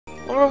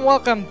Hello and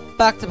welcome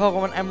back to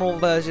Pokemon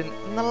Emerald version.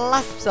 In the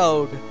last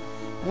episode,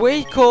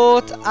 we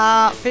caught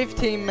our 5th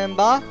team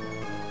member,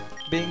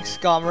 being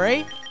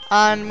Chimney,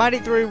 and made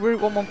it through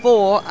Route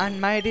 114 and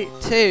made it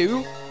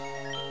to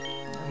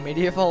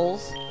Media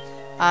Falls.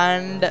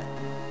 And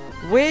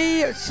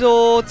we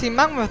saw Team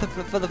Magma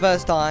for the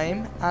first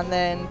time, and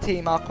then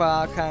Team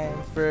Aqua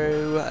came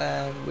through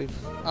with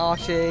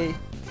Archie.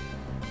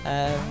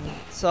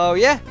 So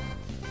yeah.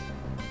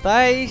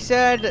 They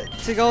said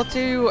to go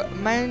to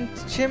Mount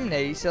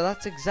Chimney, so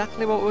that's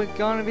exactly what we're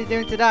going to be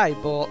doing today.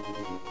 But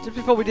just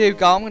before we do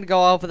go, I'm going to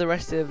go over the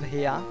rest of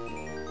here.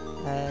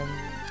 I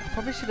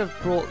probably should have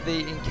brought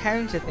the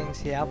encounter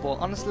things here, but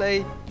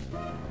honestly,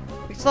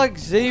 it's like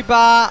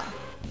Zubat.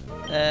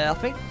 I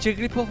think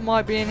Jigglypuff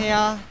might be in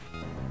here,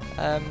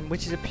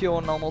 which is a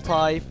pure normal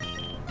type.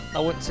 I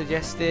wouldn't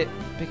suggest it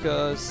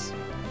because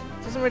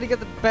it doesn't really get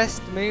the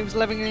best moves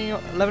leveling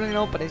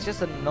up, and it's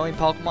just an annoying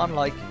Pokemon.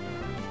 Like,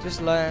 just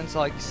learns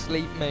like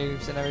sleep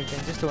moves and everything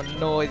just to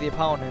annoy the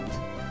opponent,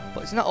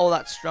 but it's not all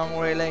that strong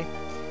really.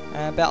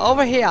 But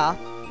over here,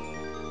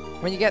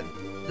 when you get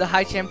the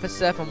HM for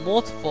Surf and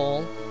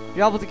Waterfall,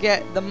 you're able to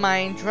get the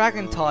main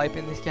dragon type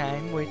in this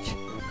game, which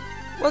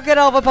we'll get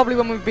over probably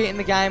when we've beaten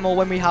the game or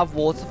when we have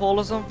Waterfall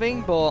or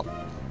something, but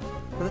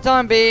for the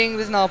time being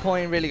there's no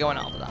point in really going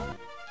over that.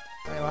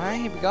 Anyway,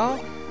 here we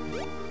go.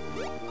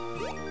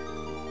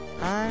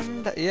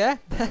 And yeah.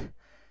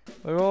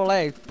 We're all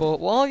out, but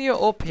while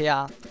you're up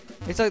here,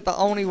 it's like the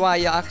only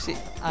way you're actually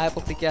able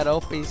to get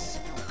up is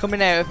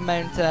coming out of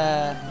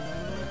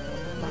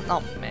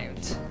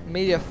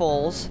Media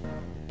Falls.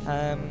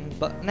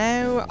 But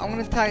now I'm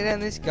going to take down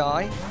this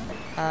guy,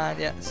 and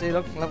yeah, see,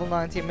 look, level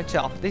 19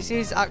 Machop. This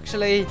is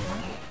actually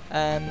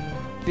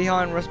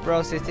behind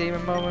Rustboro City.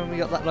 Remember when we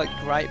got that like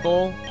Great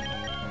Ball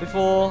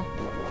before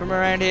from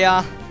around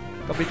here?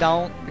 Probably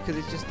don't, because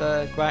it's just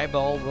a Great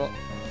Ball, but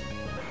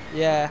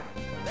yeah.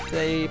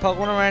 The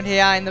Pokemon around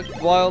here in the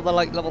wild are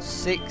like level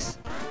 6,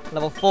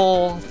 level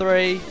 4,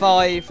 3,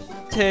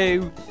 5,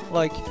 2,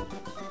 like,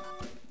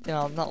 you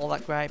know, not all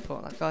that great,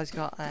 but that guy's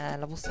got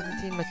level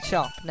 17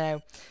 Machop.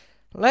 Now,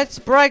 let's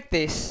break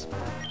this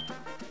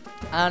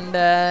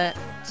and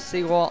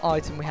see what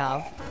item we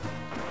have.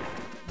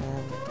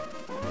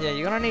 Yeah,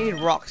 you're going to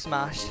need Rock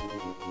Smash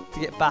to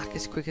get back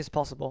as quick as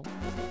possible.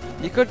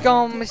 You could go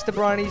on Mr.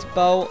 Briney's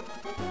boat.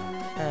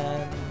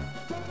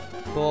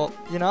 But,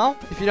 you know,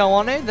 if you don't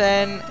want to,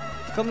 then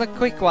come the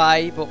quick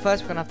way. But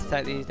first we're going to have to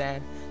take these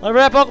down. Alright,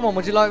 rare Pokemon,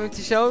 would you like me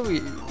to show you?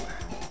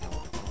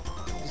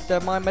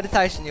 Disturb my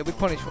meditation, you'll be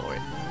punished for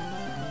it.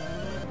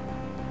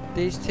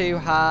 These two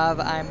have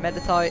a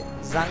Meditite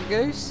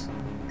Zangoose,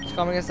 which is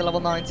coming against the level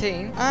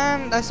 19,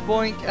 and a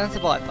Spoink and a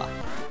Viper.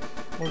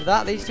 With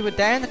that, these two are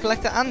down, the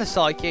Collector and the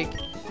Psychic.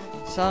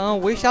 So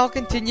we shall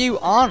continue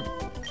on.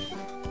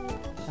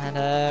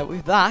 And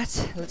with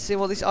that, let's see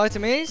what this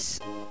item is.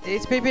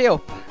 It's PP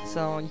up.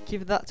 So you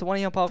give that to one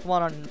of your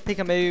Pokemon and pick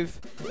a move,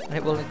 and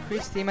it will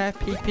increase the amount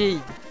of PP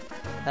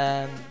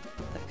that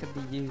can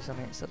be used on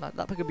it. So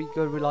that could be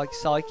good with like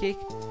Psychic,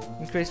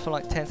 increase from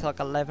like 10 to like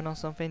 11 or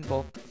something.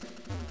 But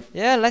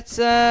yeah, let's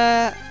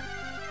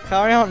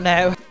carry on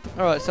now.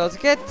 Alright, so to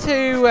get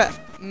to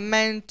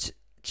Mount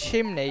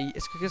Chimney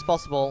as quick as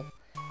possible,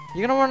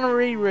 you're gonna want to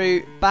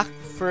reroute back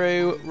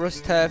through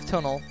Rust Turf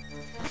Tunnel.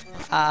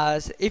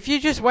 As if you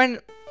just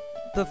went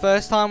the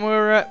first time we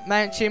were at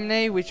Mount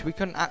Chimney, which we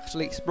couldn't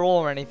actually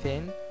explore or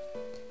anything,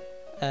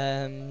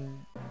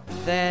 then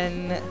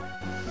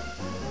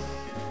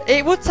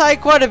it would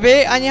take quite a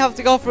bit and you have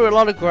to go through a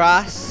lot of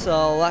grass,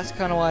 so that's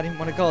kind of why I didn't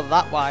want to go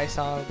that way.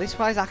 So this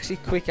way is actually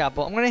quicker,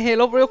 but I'm going to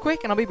heal up real quick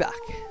and I'll be back.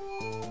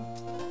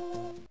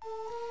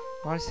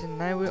 Right, so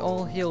now we're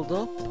all healed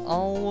up, I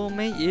will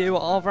meet you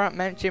over at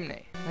Mount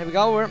Chimney. There we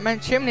go, we're at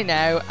Mount Chimney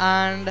now,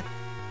 and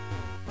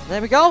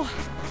there we go.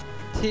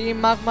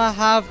 Team Magma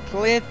have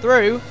cleared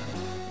through,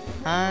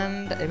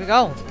 and here we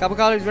go.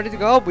 Capital is ready to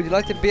go. Would you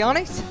like to be on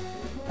it?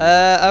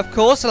 Of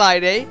course,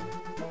 lady.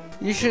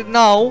 You should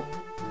know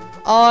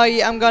I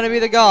am going to be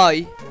the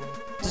guy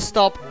to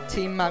stop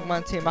Team Magma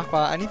and Team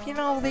Aqua. And if you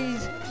know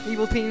these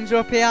evil teams are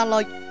up here,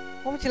 like,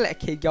 why would you let a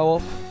kid go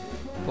up?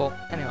 But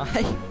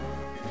anyway,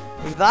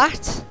 with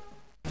that,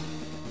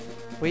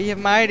 we have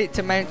made it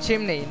to Mount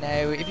Chimney.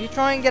 Now, if you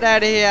try and get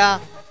out of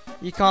here,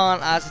 you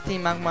can't, as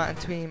Team Magma and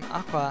Team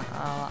Aqua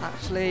are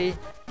actually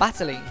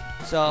battling.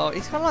 So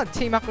it's kind of like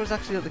Team Aqua is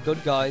actually the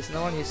good guys, and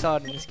they're on your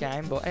side in this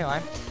game. But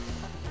anyway,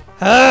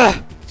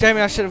 Jamie,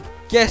 I should have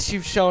guessed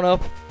you've shown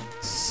up.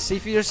 See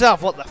for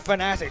yourself what the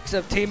fanatics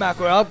of Team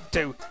Aqua are up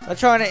to. They're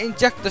trying to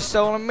inject the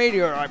solar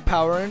meteorite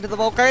power into the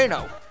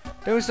volcano.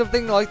 Doing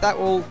something like that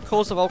will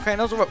cause the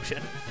volcano's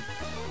eruption.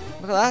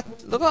 Look at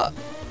that. Look at.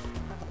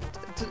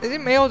 Is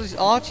it me or does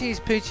Archie's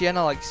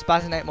Poochyena like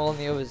spazzing out more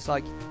than the others?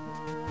 Like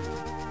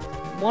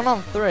 1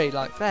 on 3,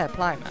 like fair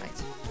play,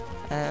 mate.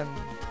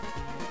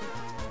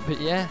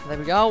 But yeah, there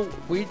we go.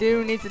 We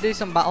do need to do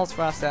some battles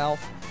for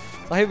ourselves.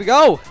 So here we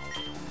go.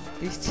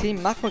 These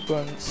Team Magma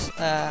grunts.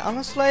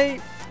 Honestly,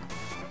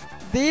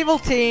 the evil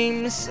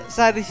teams.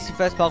 Say this is your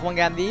first Pokemon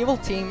game. The evil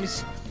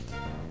teams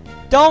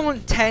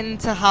don't tend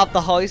to have the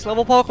highest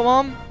level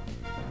Pokemon.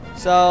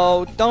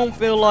 So don't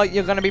feel like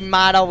you're going to be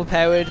mad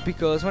overpowered,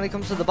 because when it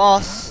comes to the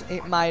boss,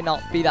 it may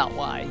not be that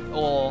way.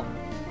 Or,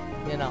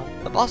 you know,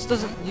 the boss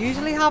doesn't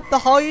usually have the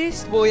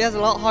highest, but he has a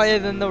lot higher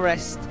than the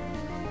rest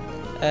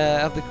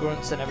of the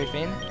grunts and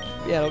everything.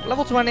 Yeah, look,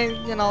 level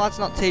 20, you know, that's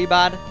not too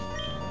bad.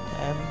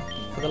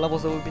 For the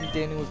levels that we've been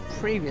dealing with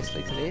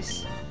previously to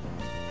this.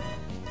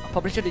 I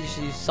probably should have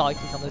just used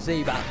Psychic on the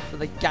Zubat for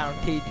the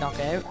guaranteed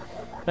knockout.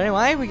 But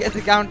anyway, we get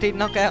the guaranteed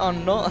knockout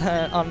on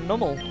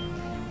Numel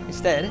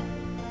instead.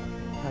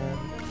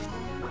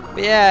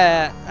 But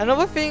yeah,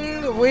 another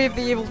thing with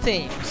the evil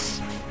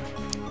teams,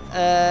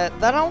 they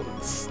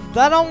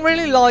don't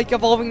really like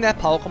evolving their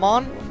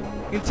Pokemon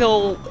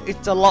until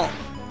it's a lot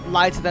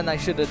later than they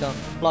should have done.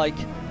 Like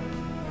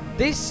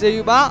this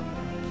Zubat,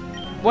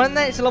 when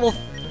it's level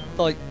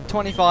like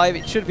 25,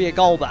 it should be a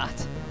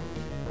Golbat.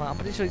 Well, I'm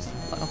pretty sure it's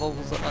like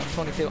evolves at like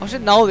 22. I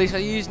should know this. I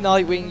used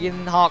Nightwing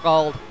in Heart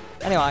Gold.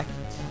 Anyway,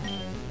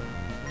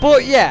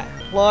 but yeah,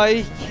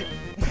 like.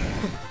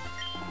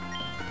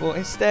 But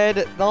instead,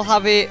 they'll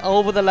have it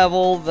over the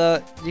level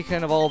that you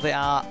can evolve it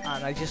at,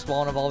 and they just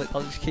won't evolve it.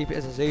 They'll just keep it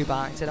as a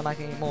Zubat instead of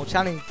making it more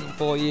challenging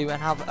for you and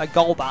have a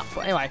Golbat.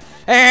 But anyway,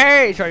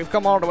 hey, so you've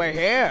come all the way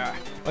here,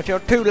 but you're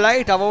too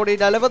late. I've already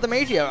delivered the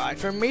meteorite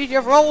from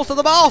Meteor Rolls to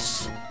the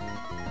boss.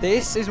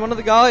 This is one of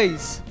the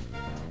guys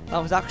that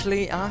was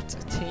actually at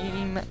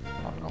Team. I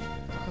don't know,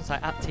 I was gonna say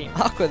at Team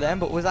Aqua then,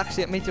 but was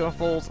actually at Meteor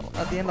Falls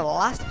at the end of the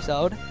last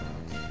episode.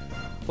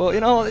 But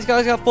you know what, this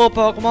guy's got 4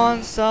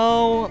 Pokemon,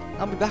 so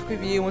I'll be back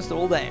with you once they're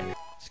all down.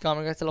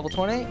 Skarmory gets to level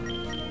 20.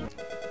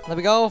 There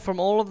we go, from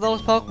all of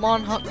those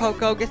Pokemon, Hot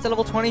Cocoa gets to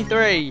level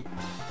 23.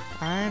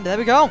 And there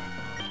we go.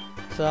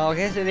 So I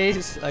guess it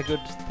is a good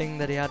thing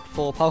that he had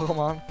 4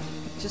 Pokemon.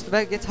 Just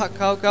about gets Hot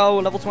Cocoa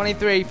level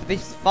 23 for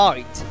this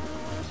fight.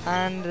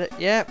 And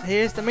yeah,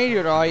 here's the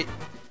meteorite.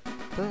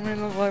 Doesn't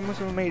really look like much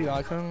of a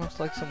meteorite, kind of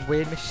looks like some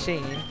weird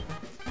machine.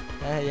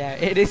 Yeah,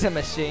 it is a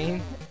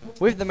machine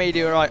with the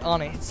meteorite on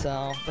it,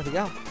 so there we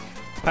go.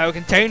 Power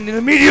contained in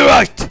the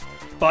meteorite!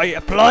 By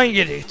applying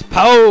its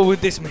power with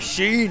this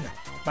machine,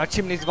 my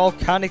Chimney's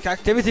volcanic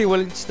activity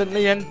will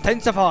instantly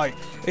intensify.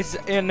 Its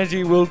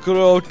energy will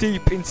grow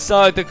deep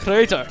inside the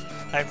crater.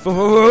 And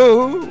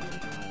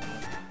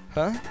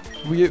huh?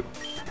 You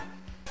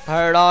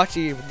heard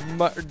Archie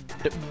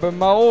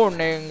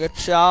bemoaning a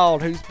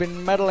child who's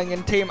been meddling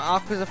in Team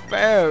Aqua's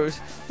affairs.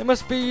 It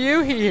must be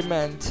you he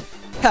meant.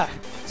 Ha!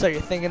 So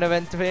you're thinking of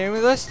interfering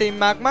with us, Team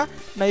Magma?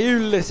 Now you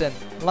listen.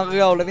 Long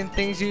ago, living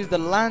things used the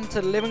land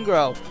to live and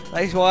grow.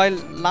 That is why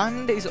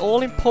land is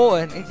all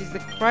important. It is the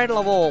cradle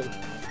of all.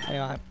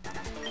 Anyway,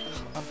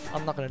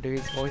 I'm not going to do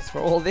his voice for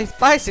all this.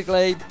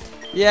 Basically,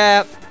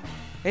 yeah,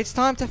 it's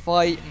time to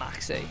fight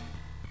Maxi.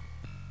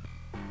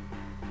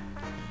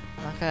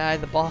 Okay,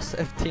 the boss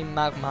of Team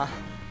Magma.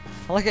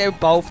 I like how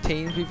both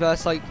teams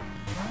reverse like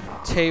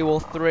 2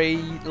 or 3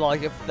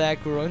 like of their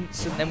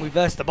grunts, and then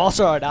reverse the boss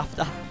right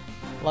after.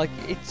 Like,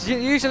 it's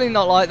usually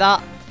not like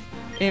that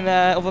in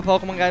other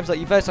Pokemon games. Like,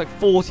 you verse like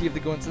 40 of the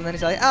grunts, and then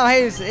it's like, oh,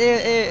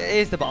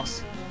 here's the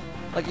boss.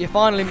 Like, you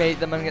finally meet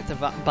them and get to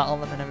battle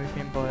them and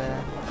everything. But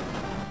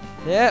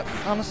yeah,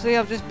 honestly,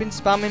 I've just been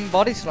spamming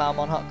Body Slam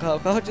on Hot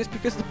Cocoa just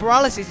because the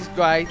paralysis is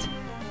great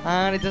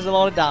and it does a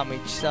lot of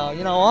damage. So,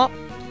 you know what?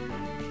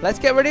 Let's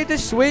get ready to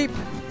sweep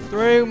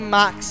through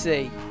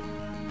Maxi.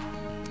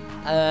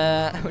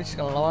 We're just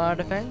going to lower our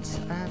defense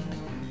and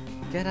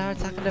get our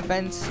attack and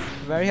defense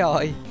very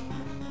high.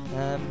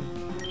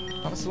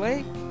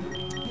 Honestly,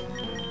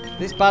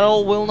 this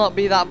battle will not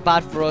be that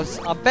bad for us.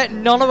 I bet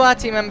none of our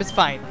team members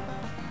faint.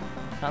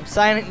 I'm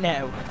saying it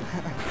now.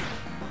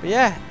 But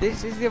yeah,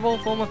 this is the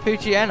evolved form of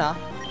Poochyena.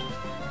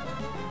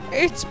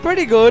 It's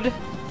pretty good,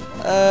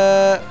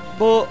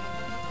 but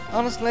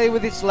honestly,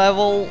 with its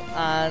level,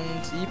 and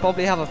you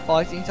probably have a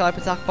fighting type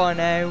attack by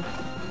now,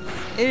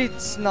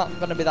 it's not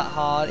going to be that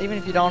hard. Even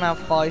if you don't have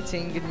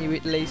fighting and you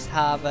at least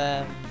have,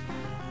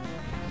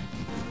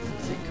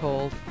 what's it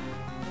called?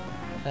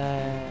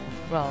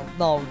 Well,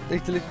 no,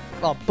 it's a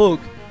little, bug.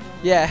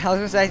 Yeah, I was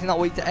going to say it's not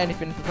weak to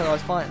anything because I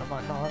was fighting. I'm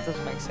like, no, that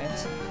doesn't make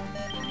sense.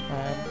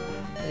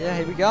 Yeah,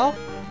 here we go.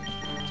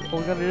 So all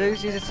we're going to do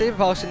is use a super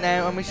potion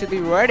now, and we should be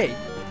ready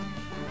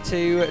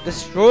to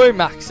destroy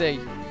Maxi.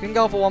 You can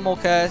go for one more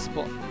curse,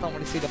 but don't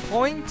really see the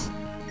point.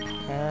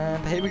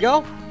 But here we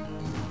go.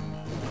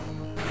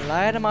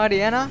 Later,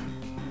 Mightyena.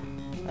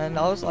 And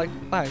I was like,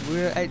 wow,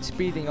 we're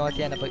outspeeding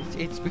Mightyena, but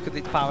it's because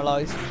it's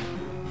paralyzed.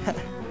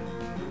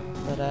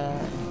 But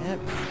yep,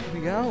 here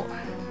we go.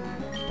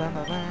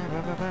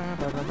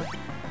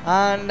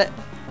 And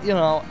you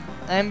know,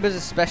 Embers are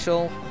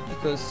special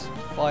because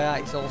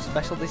fire is all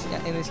special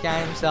in this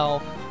game,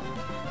 so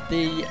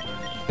the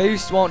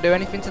boost won't do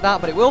anything to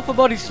that, but it will for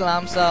Body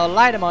Slam. So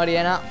later,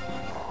 Mightyena.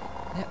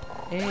 Yep,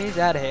 he's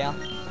out of here.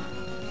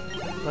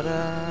 But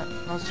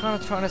I was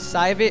trying to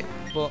save it,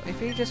 but if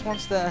he just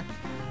wants to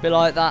be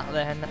like that,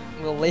 then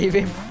we'll leave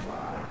him.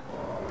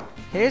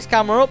 Here's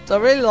Camerupt. I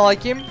really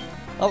like him.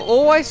 I've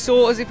always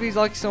thought as if he's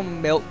like some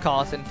milk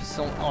carton for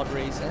some odd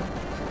reason.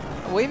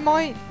 we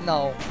might.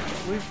 No,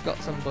 we've got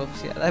some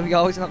buffs. Yeah, there we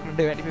go. He's not going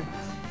to do anything.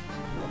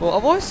 But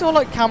I've always saw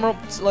like camera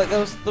up to, like there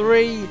was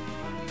 3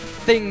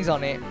 things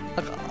on it.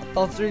 Like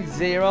those 3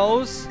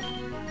 zeros.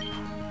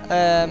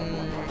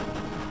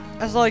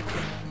 As like,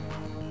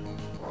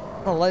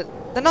 oh, like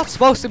they're not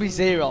supposed to be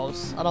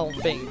zeros. I don't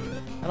think.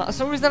 And for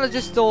some reason I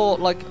just thought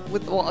like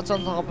with what's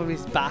on top of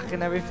his back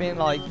and everything,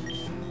 like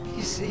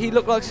he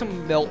looked like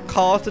some milk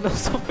carton or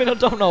something. I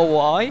don't know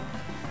why.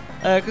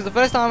 Because the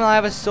first time I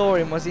ever saw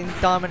him was in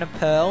Diamond and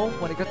Pearl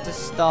when he got to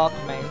Stark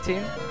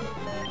Mountain.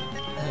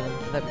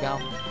 There we go.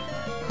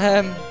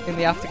 In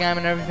the aftergame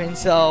and everything,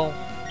 so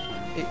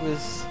it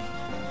was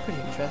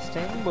pretty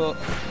interesting. But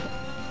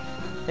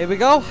here we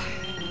go.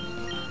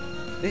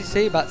 This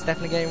Zubat's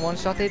definitely getting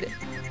one-shotted.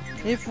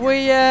 If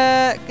we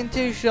can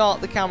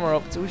two-shot the camera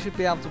up, so we should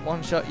be able to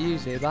one-shot you,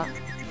 Zubat.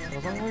 So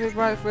as long as we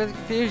break through the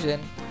confusion,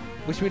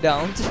 which we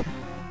don't.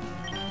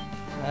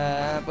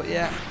 But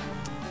yeah,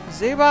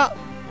 Zubat,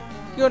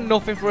 you got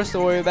nothing for a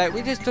story about.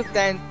 We just took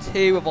down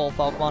 2 of all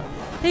Pokemon.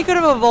 He could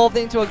have evolved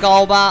into a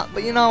Golbat,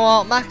 but you know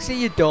what, Maxie,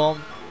 you're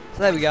dumb.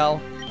 So there we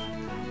go.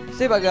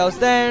 Zubat goes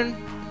down,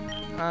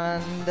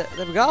 and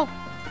there we go.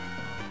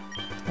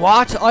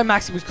 What?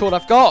 Maxie was caught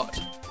off guard.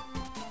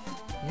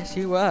 Yes,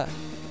 you were.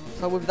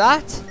 So with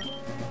that,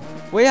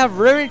 we have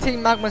ruined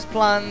Team Magma's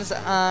plans,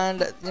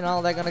 and you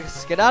know they're gonna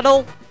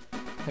skedaddle.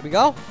 There we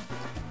go.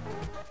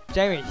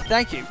 Jamie,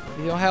 thank you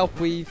for your help.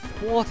 We've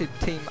thwarted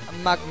Team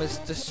Magma's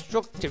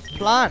destructive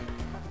plan.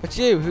 But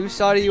you, whose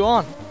side are you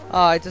on?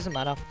 Ah, it doesn't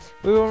matter.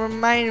 We will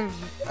remain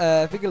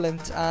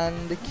vigilant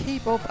and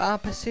keep up our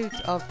pursuit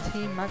of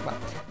Team Magma.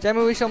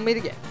 Jamie, we shall meet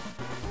again.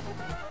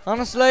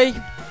 Honestly,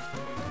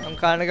 I'm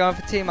kind of going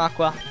for Team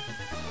Aqua.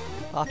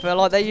 I feel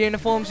like their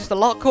uniform's just a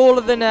lot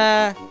cooler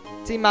than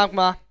Team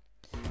Magma.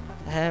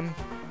 And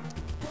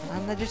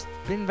they've just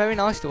been very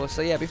nice to us.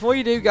 So yeah, before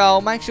you do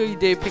go, make sure you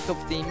do pick up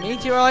the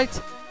meteorite,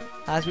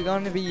 as we're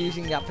going to be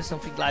using that for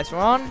something later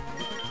on.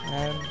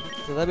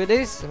 So there it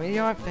is, the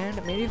meteorite found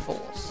at Meteor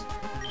Falls.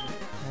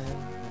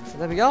 So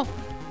there we go.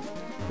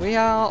 We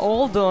are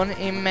all done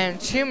in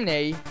Mount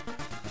Chimney.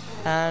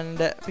 And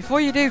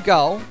before you do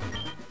go,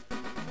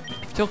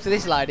 if you talk to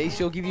this lady,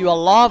 she'll give you a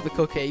lava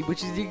cookie,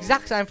 which is the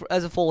exact same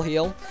as a full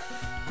heal,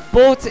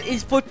 but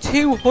it's for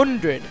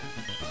 200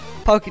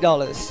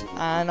 Pokédollars.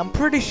 And I'm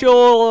pretty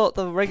sure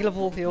the regular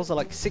full heals are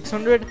like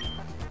 600.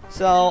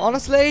 So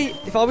honestly,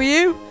 if I were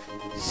you,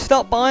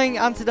 stop buying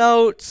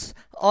antidotes,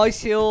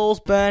 ice heals,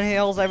 burn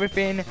heals,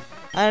 everything,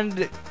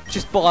 and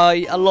just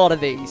buy a lot of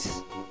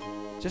these.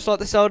 Just like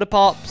the soda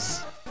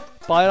pops,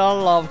 buy a lot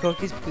of lava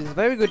cookies because it's a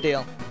very good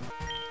deal.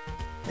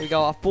 There we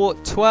go, I've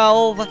bought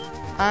 12,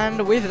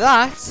 and with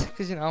that,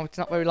 because you know, it's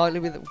not very likely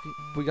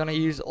we're going to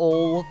use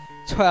all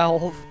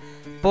 12.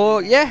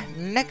 But yeah,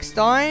 next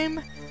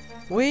time,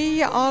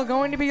 we are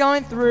going to be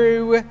going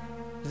through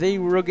the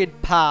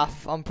rugged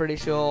path, I'm pretty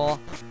sure,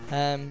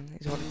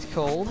 is what it's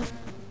called.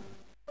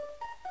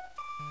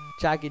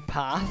 Jagged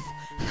path.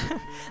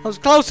 I was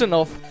close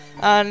enough,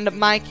 and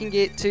making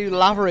it to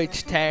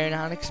Laveridge Town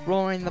and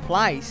exploring the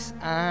place.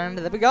 And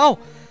there we go.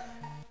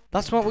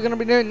 That's what we're going to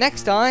be doing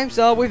next time.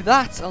 So with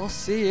that, I'll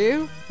see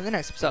you in the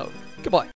next episode. Goodbye.